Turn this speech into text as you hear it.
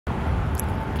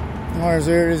Mars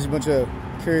here is a bunch of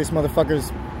curious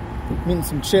motherfuckers eating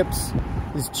some chips.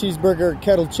 These cheeseburger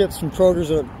kettle chips from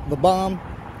Kroger's are the bomb.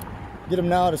 Get them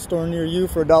now at a store near you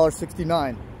for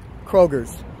 $1.69.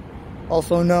 Kroger's.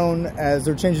 Also known as,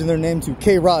 they're changing their name to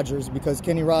K. Rogers because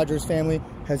Kenny Rogers' family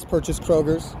has purchased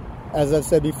Kroger's, as I've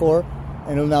said before,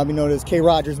 and it'll now be known as K.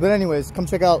 Rogers. But anyways, come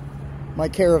check out my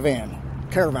caravan.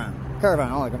 Caravan.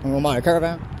 I like it. My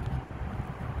caravan.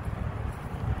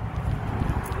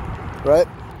 Right?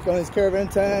 Got these caravan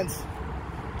tents.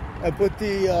 I put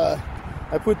the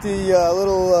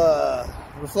little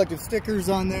reflective stickers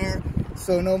on there,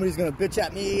 so nobody's gonna bitch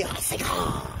at me.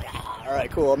 All right,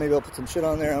 cool. Maybe I'll put some shit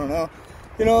on there. I don't know.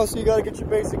 You know, so you gotta get your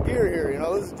basic gear here. You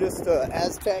know, this is just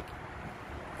Aztec,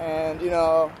 and you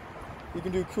know, you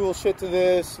can do cool shit to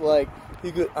this. Like,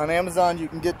 you could, on Amazon, you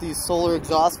can get these solar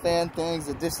exhaust fan things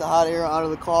that dish the hot air out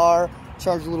of the car,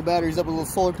 charge the little batteries up with a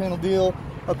little solar panel deal.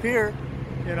 Up here,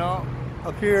 you know,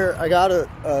 I got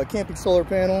a camping solar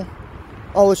panel.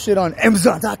 All this shit on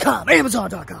Amazon.com.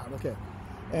 Amazon.com. Okay.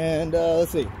 And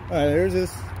let's see. All right, here's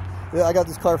this. I got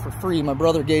this car for free. My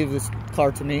brother gave this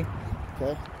car to me.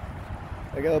 Okay.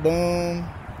 I got boom.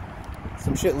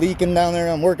 Some shit leaking down there.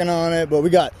 I'm working on it, but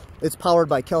it's powered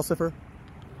by Kelsifer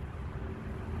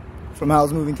from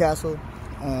Howl's Moving Castle.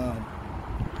 All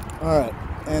right,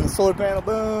 and the solar panel,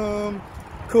 boom.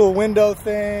 Cool window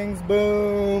things,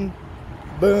 boom,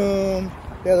 boom.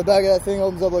 Yeah, the back of that thing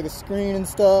opens up like a screen and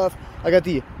stuff. I got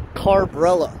the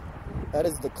Carbrella. That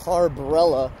is the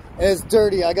Carbrella. And it's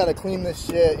dirty. I gotta clean this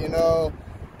shit, you know.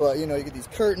 But you know, you get these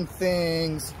curtain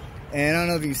things, and I don't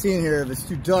know if you can see in here if it's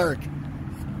too dark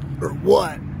or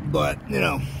what. But you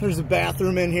know, there's a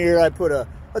bathroom in here. I put a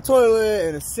toilet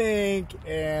and a sink,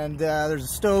 and there's a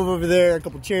stove over there, a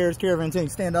couple chairs, caravan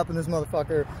tank, stand up in this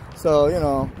motherfucker. So, you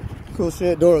know, cool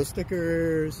shit, Doro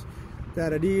stickers,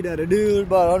 da-da-dee, da-da-doo. There's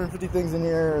about 150 things in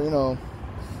here, you know.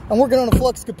 I'm working on a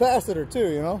flux capacitor too,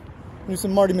 you know. Do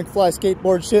some Marty McFly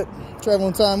skateboard shit,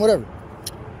 traveling time, whatever.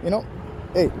 You know,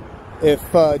 hey, if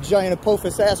giant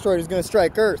Apophis asteroid is gonna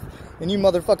strike Earth, and you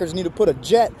motherfuckers need to put a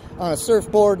jet on a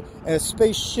surfboard and a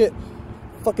spaceship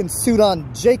fucking suit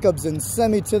on Jacobs and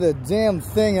send me to the damn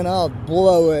thing and I'll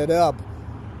blow it up.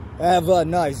 Have a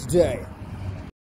nice day.